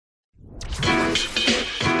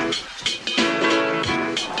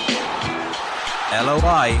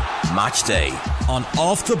LOI Matchday on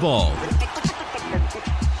Off the Ball.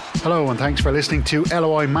 Hello and thanks for listening to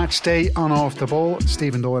LOI Matchday on Off the Ball.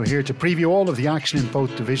 Stephen Doyle here to preview all of the action in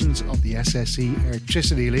both divisions of the SSE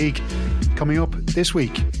Airtricity League coming up this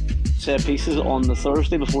week. Set pieces on the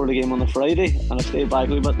Thursday before the game on the Friday, and I stayed back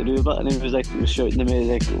a wee bit to do a bit, and he was shouting to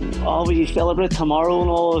me like, "Oh, will you celebrate tomorrow and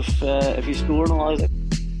all if you score and all?" I was like,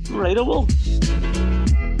 "Right, I will."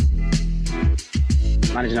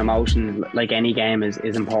 Managing emotion, like any game, is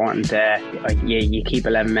important. You keep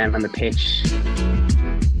 11 men on the pitch.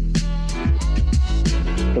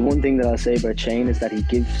 The one thing that I'll say about Shane is that he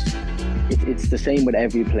gives. It's the same with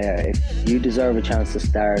every player. If you deserve a chance to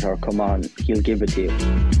start or come on, he'll give it to you.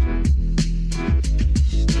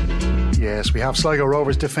 Yes, we have Sligo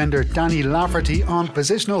Rovers defender Danny Lafferty on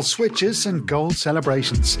positional switches and goal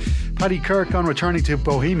celebrations. Paddy Kirk on returning to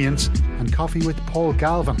Bohemians and coffee with Paul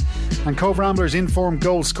Galvin. And Cobh Ramblers informed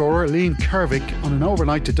goal scorer Liam Kervick on an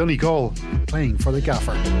overnight to Donegal playing for the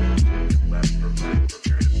gaffer.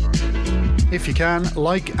 If you can,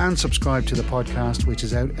 like and subscribe to the podcast, which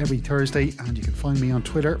is out every Thursday, and you can find me on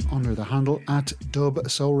Twitter under the handle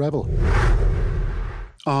 @DubSoRebel.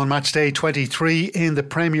 On match day 23 in the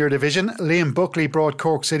Premier Division, Liam Buckley brought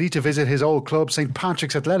Cork City to visit his old club St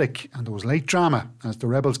Patrick's Athletic, and there was late drama as the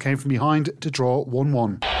Rebels came from behind to draw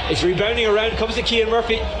 1-1. It's rebounding around, comes to Keane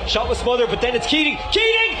Murphy, shot was smothered, but then it's Keating, it's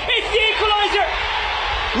the equaliser!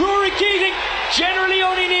 Rory Keating generally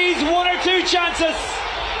only needs one or two chances,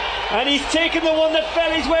 and he's taken the one that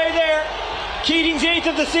fell his way there. Keating's 8th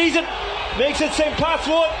of the season, makes it St Pat's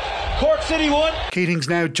 1, Cork City 1. Keating's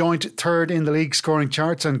now joint third in the league scoring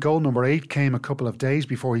charts, and goal number 8 came a couple of days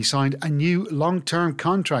before he signed a new long-term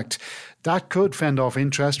contract. That could fend off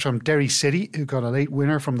interest from Derry City, who got a late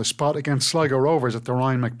winner from the spot against Sligo Rovers at the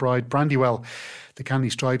Ryan McBride Brandywell. The Candy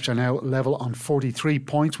Stripes are now level on 43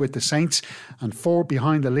 points with the Saints and 4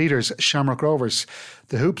 behind the leaders, Shamrock Rovers.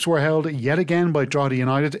 The Hoops were held yet again by Drogheda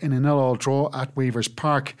United in a 0-0 draw at Weavers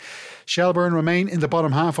Park. Shelbourne remain in the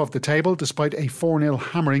bottom half of the table despite a 4-0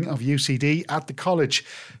 hammering of UCD at the College.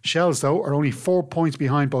 Shells, though, are only 4 points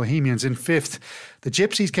behind Bohemians in 5th. The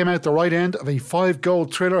Gypsies came out the right end of a 5-goal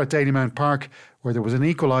thriller at Dalymount Park, where there was an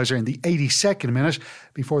equaliser in the 82nd minute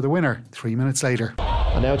before the winner 3 minutes later.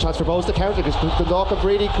 And now a chance for Bowes to counter because Dundalk have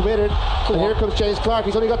really committed. And here comes James Clark.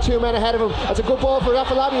 He's only got 2 men ahead of him. That's a good ball for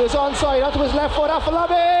Afolabi, who's onside onto his left foot.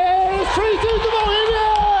 Afolabi! 3-2 to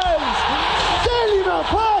Bohemians! Dalymount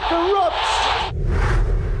Park erupts!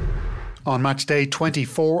 On match day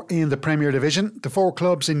 24 in the Premier Division, the 4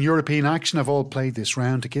 clubs in European action have all played this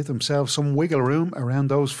round to give themselves some wiggle room around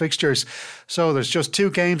those fixtures. So there's just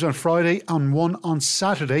 2 games on Friday and 1 on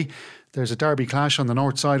Saturday. There's a derby clash on the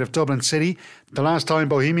north side of Dublin City. The last time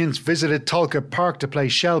Bohemians visited Tolka Park to play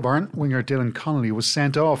Shelbourne, winger Dylan Connolly was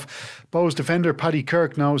sent off. Bows defender Paddy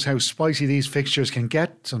Kirk knows how spicy these fixtures can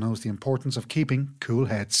get, so knows the importance of keeping cool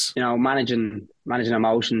heads. You know, managing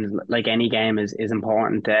emotions, like any game, is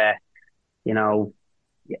important.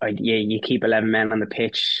 You keep 11 men on the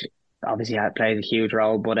pitch. Obviously, that plays a huge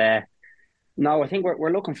role, but no, I think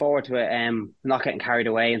we're looking forward to it. Not getting carried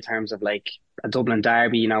away in terms of like a Dublin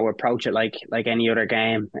derby. You know, we approach it like any other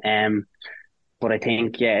game. But I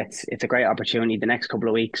think it's a great opportunity. The next couple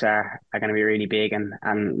of weeks are going to be really big,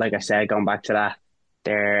 and like I said, going back to that,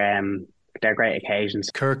 they're great occasions.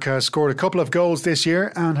 Kirk has scored a couple of goals this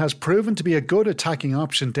year and has proven to be a good attacking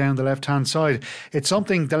option down the left-hand side. It's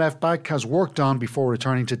something the left-back has worked on before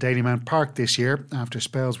returning to Dalymount Park this year after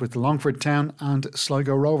spells with Longford Town and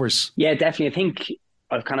Sligo Rovers. Yeah, definitely. I think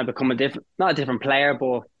I've kind of become not a different player,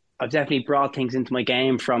 but I've definitely brought things into my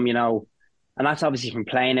game from, and that's obviously from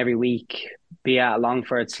playing every week, be it at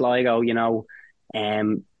Longford, Sligo,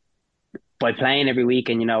 by playing every week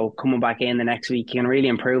and, coming back in the next week, you can really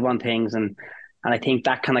improve on things. And I think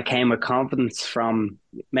that kind of came with confidence from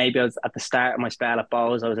maybe I was at the start of my spell at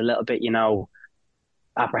Bows. I was a little bit,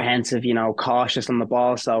 apprehensive, cautious on the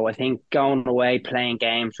ball. So I think going away, playing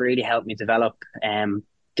games really helped me develop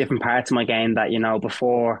different parts of my game that,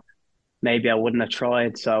 before maybe I wouldn't have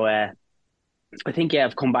tried. So I think,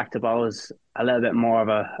 I've come back to Bows a little bit more of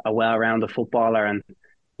a well-rounded footballer and,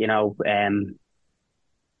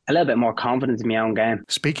 a little bit more confidence in my own game.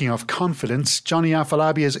 Speaking of confidence, Johnny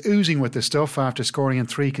Afolabi is oozing with the stuff after scoring in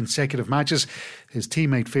 3 consecutive matches. His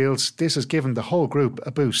teammate feels this has given the whole group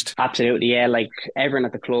a boost. Absolutely, yeah. Like everyone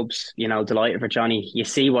at the club's, delighted for Johnny. You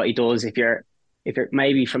see what he does. If you're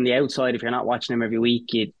maybe from the outside, if you're not watching him every week,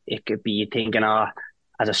 it could be thinking,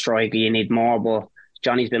 as a striker, you need more. But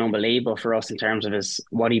Johnny's been unbelievable for us in terms of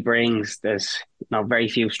what he brings. There's very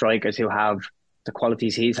few strikers who have the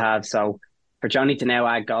qualities he's had. So for Johnny to now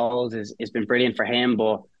add goals has been brilliant for him.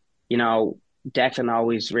 But, Declan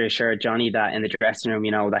always reassured Johnny that in the dressing room,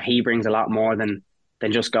 that he brings a lot more than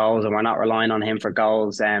just goals, and we're not relying on him for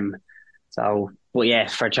goals. But yeah,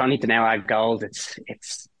 for Johnny to now add goals,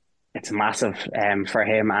 it's massive for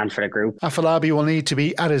him and for the group. Afolabi will need to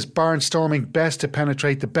be at his barnstorming best to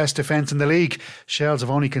penetrate the best defence in the league. Shells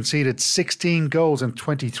have only conceded 16 goals in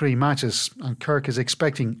 23 matches, and Kirk is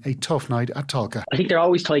expecting a tough night at Tolka. I think they're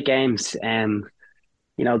always tight games.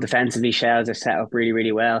 Defensively, Shells are set up really,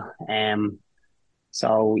 really well.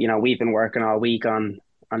 So we've been working all week on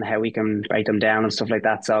how we can break them down and stuff like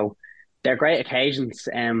that. So they're great occasions.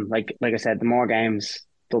 Like I said, the more games,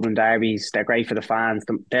 Dublin derbies, they're great for the fans.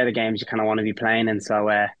 They're the games you kind of want to be playing in. So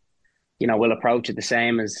we'll approach it the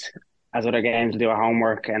same as other games. We'll do our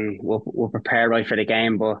homework and we'll prepare right for the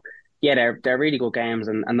game. But yeah, they're really good games,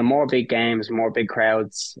 and the more big games, more big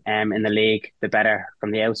crowds in the league, the better from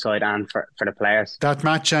the outside and for the players. That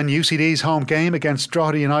match and UCD's home game against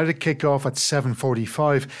Drogheda United kick off at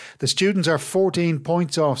 7:45. The students are 14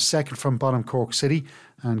 points off second from bottom Cork City,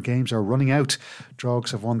 and games are running out. Drogs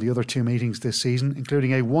have won the other two meetings this season,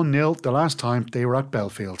 including a 1-0 the last time they were at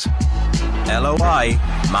Belfield. LOI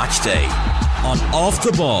Matchday on Off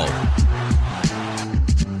the Ball.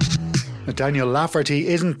 Danny Lafferty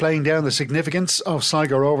isn't playing down the significance of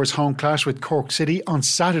Sligo Rovers' home clash with Cork City on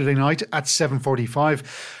Saturday night at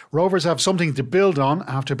 7:45. Rovers have something to build on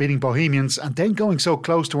after beating Bohemians and then going so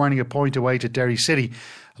close to earning a point away to Derry City.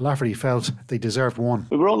 Lafferty felt they deserved one.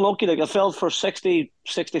 We were unlucky. I felt for 60,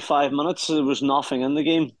 65 minutes there was nothing in the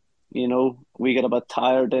game. We got a bit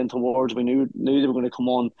tired then towards. We knew they were going to come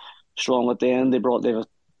on strong at the end. They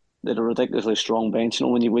had a ridiculously strong bench.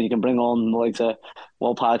 When you can bring on like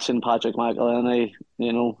Will Patson, Patrick McElhenney,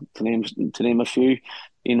 to name a few,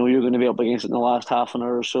 you're going to be up against it in the last half an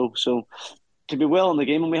hour or so. So to be well in the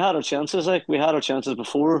game, and we had our chances. We had our chances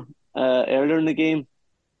before earlier in the game,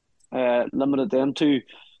 limited them to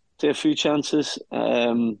a few chances.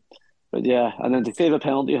 But yeah, and then to save a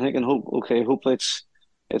penalty, I think, and hopefully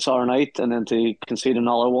it's our night, and then to concede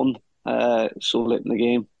another one so late in the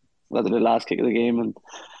game, whether the last kick of the game, and.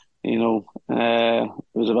 It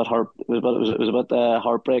was a bit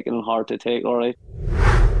heartbreaking and hard to take. All right.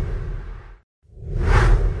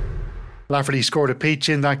 Lafferty scored a peach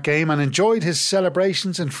in that game and enjoyed his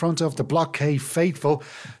celebrations in front of the Blockade faithful.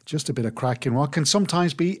 Just a bit of crack in what can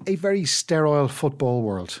sometimes be a very sterile football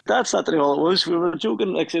world. That's not all it was. We were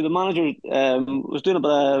joking. Like, the manager was doing a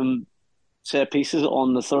bit of set pieces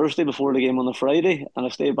on the Thursday before the game on the Friday, and I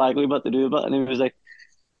stayed back a wee bit to do a bit, and he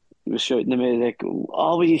was shouting to me like,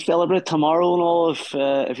 "Oh, will you celebrate tomorrow and all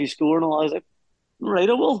if you score and all?" I was like, "Right,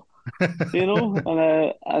 I will." And then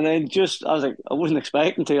I was like, I wasn't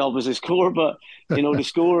expecting to obviously score, but to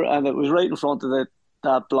score, and it was right in front of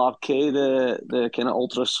that blockade, the kind of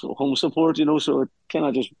ultras home support, so it kind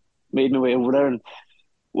of just made me way over there, and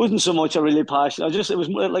wasn't so much a really passion. It was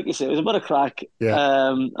like you say, it was a bit of crack.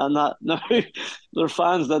 Yeah. And that now their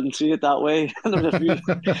fans didn't see it that way. And there was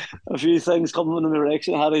a few things coming in the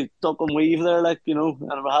direction. I had to duck and weave there, and I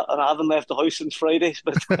haven't left the house since Friday.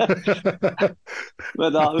 But it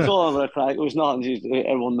was all a bit of crack. It was nothing.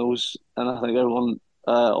 Everyone knows, and I think everyone,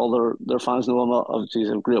 all their fans know I'm obviously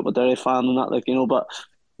a grew up a Derry fan and that, But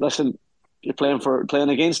listen, you're playing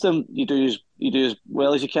against them. You do as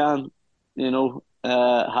well as you can,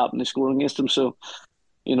 happen to score against them. So,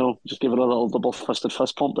 just give it a little double-fisted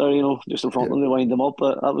fist pump there, just in front of them to wind them up.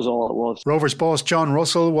 But that was all it was. Rovers boss John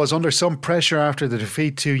Russell was under some pressure after the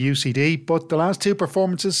defeat to UCD, but the last two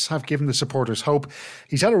performances have given the supporters hope.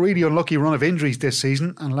 He's had a really unlucky run of injuries this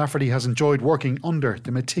season, and Lafferty has enjoyed working under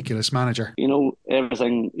the meticulous manager.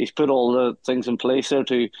 Everything, he's put all the things in place there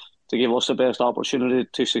to give us the best opportunity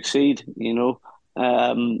to succeed, and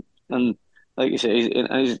like you say,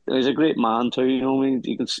 he's a great man too.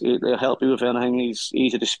 He can help you with anything. He's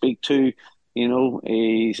easy to speak to.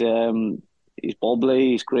 He's bubbly.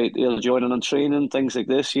 He's great. He'll join in on training, things like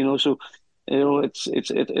this. So it's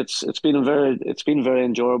been very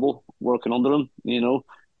enjoyable working under him. The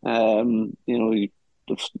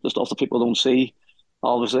stuff that people don't see,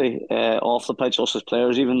 obviously, off the pitch, us as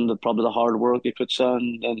players, even probably the hard work he puts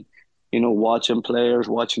in, and watching players,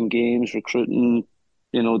 watching games, recruiting,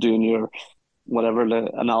 doing your whatever the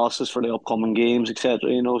analysis for the upcoming games, etc.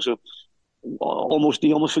 So you almost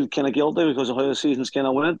feel kind of guilty because of how the season's kind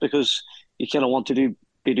of went, because you kind of want to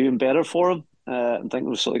be doing better for him. I think it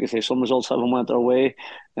was, like I say, some results haven't went our way,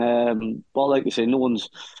 but like you say,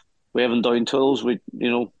 we haven't down tools.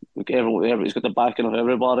 Everybody's got the backing of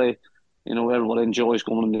everybody. Everybody enjoys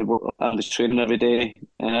going to work and is training every day,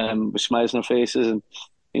 with smiles on their faces, and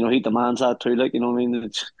he demands that too.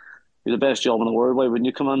 It's the best job in the world. Why wouldn't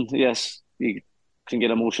you come in? Yes, you can get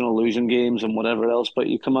emotional losing games and whatever else, but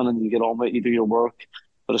you come in and you get on with it, you do your work,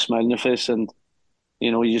 put a smile on your face, and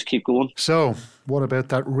you just keep going. So, what about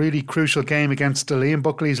that really crucial game against the Liam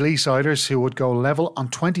Buckley's Leesiders, who would go level on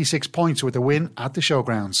 26 points with a win at the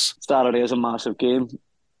Showgrounds? Saturday is a massive game.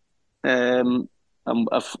 And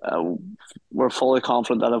we're fully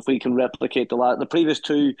confident that if we can replicate the previous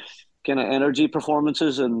two kind of energy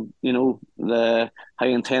performances and the high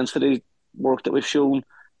intensity work that we've shown,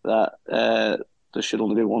 that there should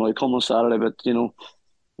only be one outcome on Saturday. But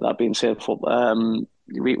that being said,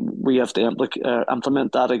 we have to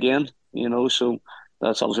implement that again. So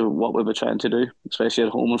that's obviously what we'll be trying to do, especially at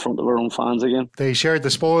home in front of our own fans again. They shared the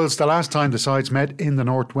spoils the last time the sides met in the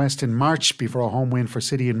Northwest in March before a home win for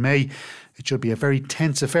City in May. It should be a very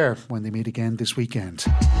tense affair when they meet again this weekend.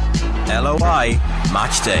 LOI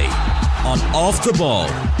Matchday on Off the Ball.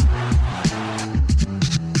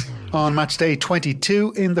 On match day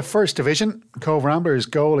 22 in the First Division, Cobh Ramblers'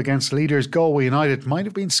 goal against leaders Galway United might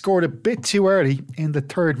have been scored a bit too early in the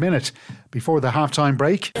 3rd minute before the half-time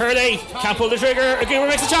break. Hurley can't pull the trigger. Again,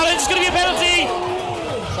 makes a challenge. It's going to be a penalty.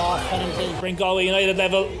 Soft penalty. Bring Galway United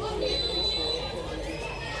level.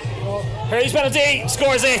 Hurley's penalty.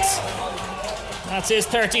 Scores it. That's his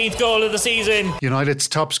 13th goal of the season. United's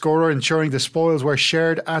top scorer, ensuring the spoils were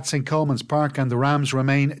shared at St Coleman's Park, and the Rams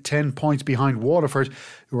remain 10 points behind Waterford,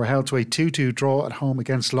 who were held to a 2-2 draw at home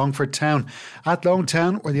against Longford Town. At Lone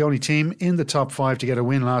Town were the only team in the top 5 to get a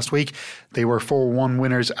win last week. They were 4-1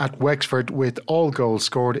 winners at Wexford, with all goals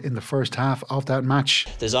scored in the first half of that match.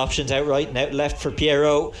 There's options out right and out left for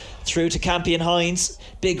Piero. Through to Campion Hines.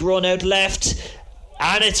 Big run out left.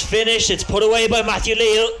 And it's finished. It's put away by Matthew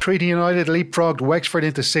Leal. Treaty United leapfrogged Wexford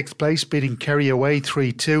into 6th place, beating Kerry away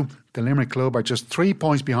 3-2. The Limerick club are just 3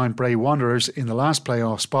 points behind Bray Wanderers in the last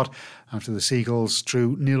playoff spot after the Seagulls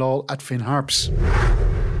drew 0-0 at Finn Harps.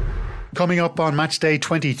 Coming up on match day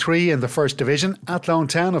 23 in the First Division, Athlone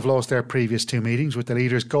Town have lost their previous 2 meetings with the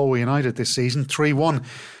leaders Galway United this season, 3-1.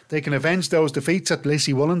 They can avenge those defeats at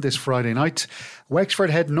Lissywullen this Friday night. Wexford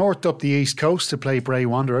head north up the east coast to play Bray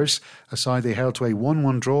Wanderers, a side they held to a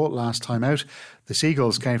 1-1 draw last time out. The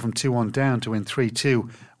Seagulls came from 2-1 down to win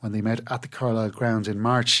 3-2 when they met at the Carlisle grounds in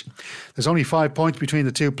March. There's only 5 points between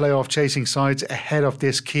the two playoff chasing sides ahead of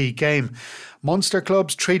this key game. Munster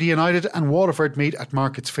clubs Treaty United and Waterford meet at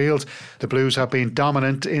Markets Field. The Blues have been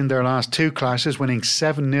dominant in their last 2 clashes, winning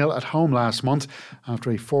 7-0 at home last month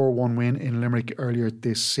after a 4-1 win in Limerick earlier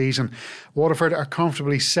this season. Waterford are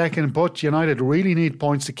comfortably second, but United really need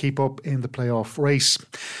points to keep up in the playoff race.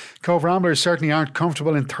 Cobh Ramblers certainly aren't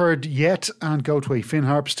comfortable in 3rd yet and go to a Finn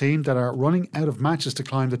Harps team that are running out of matches to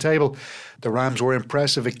climb the table. The Rams were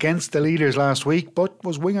impressive against the leaders last week, but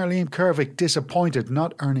was winger Liam Kervick disappointed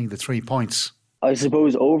not earning the 3 points? I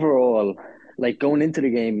suppose overall, like going into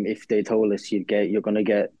the game, if they told us you're going to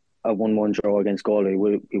get a 1-1 draw against Galway,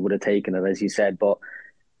 we would have taken it, as you said. But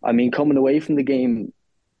I mean, coming away from the game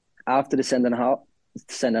after the sending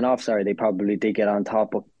off, they probably did get on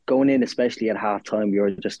top. But going in, especially at half time, you were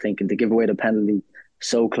just thinking to give away the penalty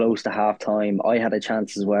so close to half time. I had a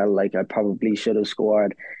chance as well. Like, I probably should have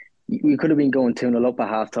scored. We could have been going 2-0 up at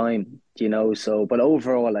half time, So, but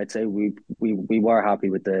overall, I'd say we were happy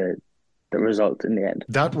with the result in the end.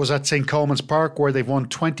 That was at St Coleman's Park, where they've won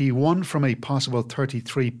 21 from a possible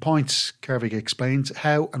 33 points. Kervick explains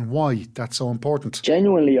how and why that's so important.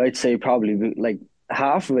 Genuinely, I'd say probably like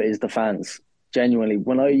half of it is the fans. Genuinely,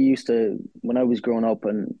 when I was growing up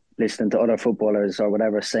and listening to other footballers or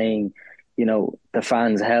whatever saying, the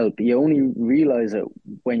fans help, you only realise it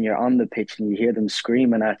when you're on the pitch and you hear them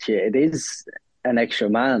screaming at you. It is an extra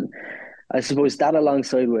man. I suppose that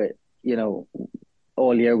alongside with,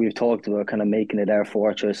 all year we've talked about kind of making it our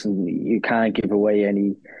fortress, and you can't give away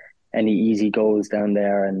any easy goals down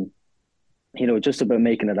there, and just about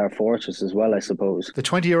making it our fortress as well, I suppose. The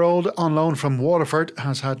 20-year-old on loan from Waterford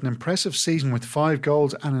has had an impressive season with 5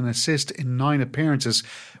 goals and an assist in 9 appearances,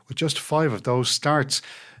 with just 5 of those starts.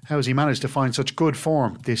 How has he managed to find such good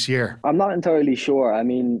form this year? I'm not entirely sure. I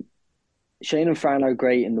mean, Shane and Fran are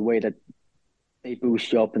great in the way that they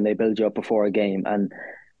boost you up and they build you up before a game, and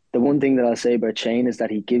the one thing that I'll say about Shane is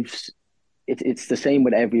that he gives... It's the same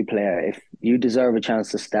with every player. If you deserve a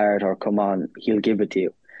chance to start or come on, he'll give it to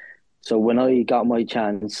you. So when I got my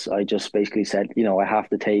chance, I just basically said, I have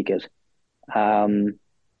to take it.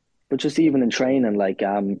 But just even in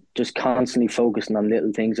training, just constantly focusing on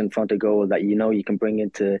little things in front of goal that you can bring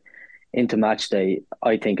into match day,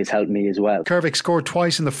 I think has helped me as well. Kervick scored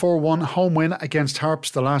twice in the 4-1 home win against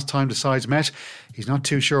Harps the last time the sides met. He's not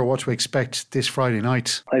too sure what to expect this Friday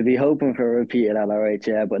night. I'd be hoping for a repeat of that, all right,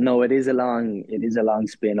 yeah. But no, it is a long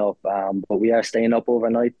spin up. But we are staying up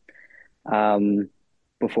overnight.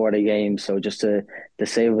 before the game. So just to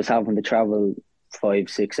save us having to travel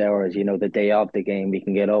 5-6 hours, you know, the day of the game, we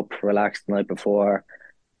can get up, relax the night before,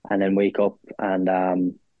 and then wake up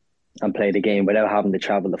and play the game without having to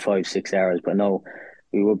travel the 5-6 hours. But no,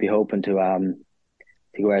 we would be hoping to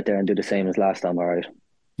go out there and do the same as last time. All right.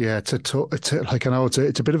 Yeah, it's a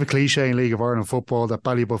bit of a cliche in League of Ireland football that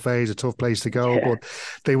Ballybuffet is a tough place to go, but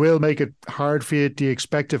they will make it hard for you. Do you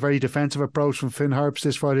expect a very defensive approach from Finn Harps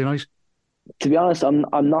this Friday night? To be honest, I'm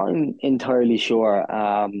not entirely sure.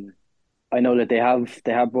 I know that they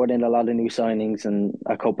have brought in a lot of new signings, and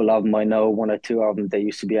a couple of them, I know 1 or 2 of them, they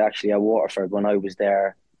used to be actually at Waterford when I was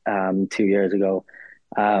there 2 years ago.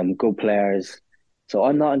 Good players. So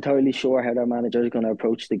I'm not entirely sure how their manager is going to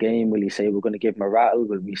approach the game. Will he say we're going to give them a rattle?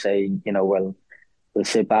 Will we say, you know, we'll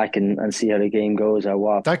sit back and see how the game goes, or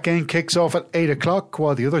what? That game kicks off at 8 o'clock,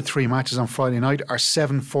 while the other 3 matches on Friday night are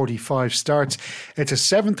 7:45 starts. It's a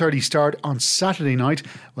 7:30 start on Saturday night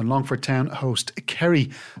when Longford Town host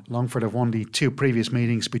Kerry. Longford have won the 2 previous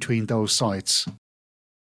meetings between those sides.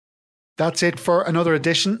 That's it for another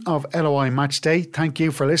edition of LOI Matchday. Thank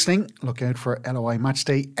you for listening. Look out for LOI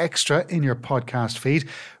Matchday Extra in your podcast feed,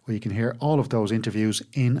 where you can hear all of those interviews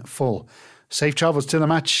in full. Safe travels to the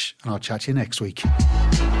match, and I'll chat to you next week.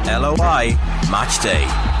 LOI Matchday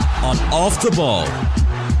on Off the Ball.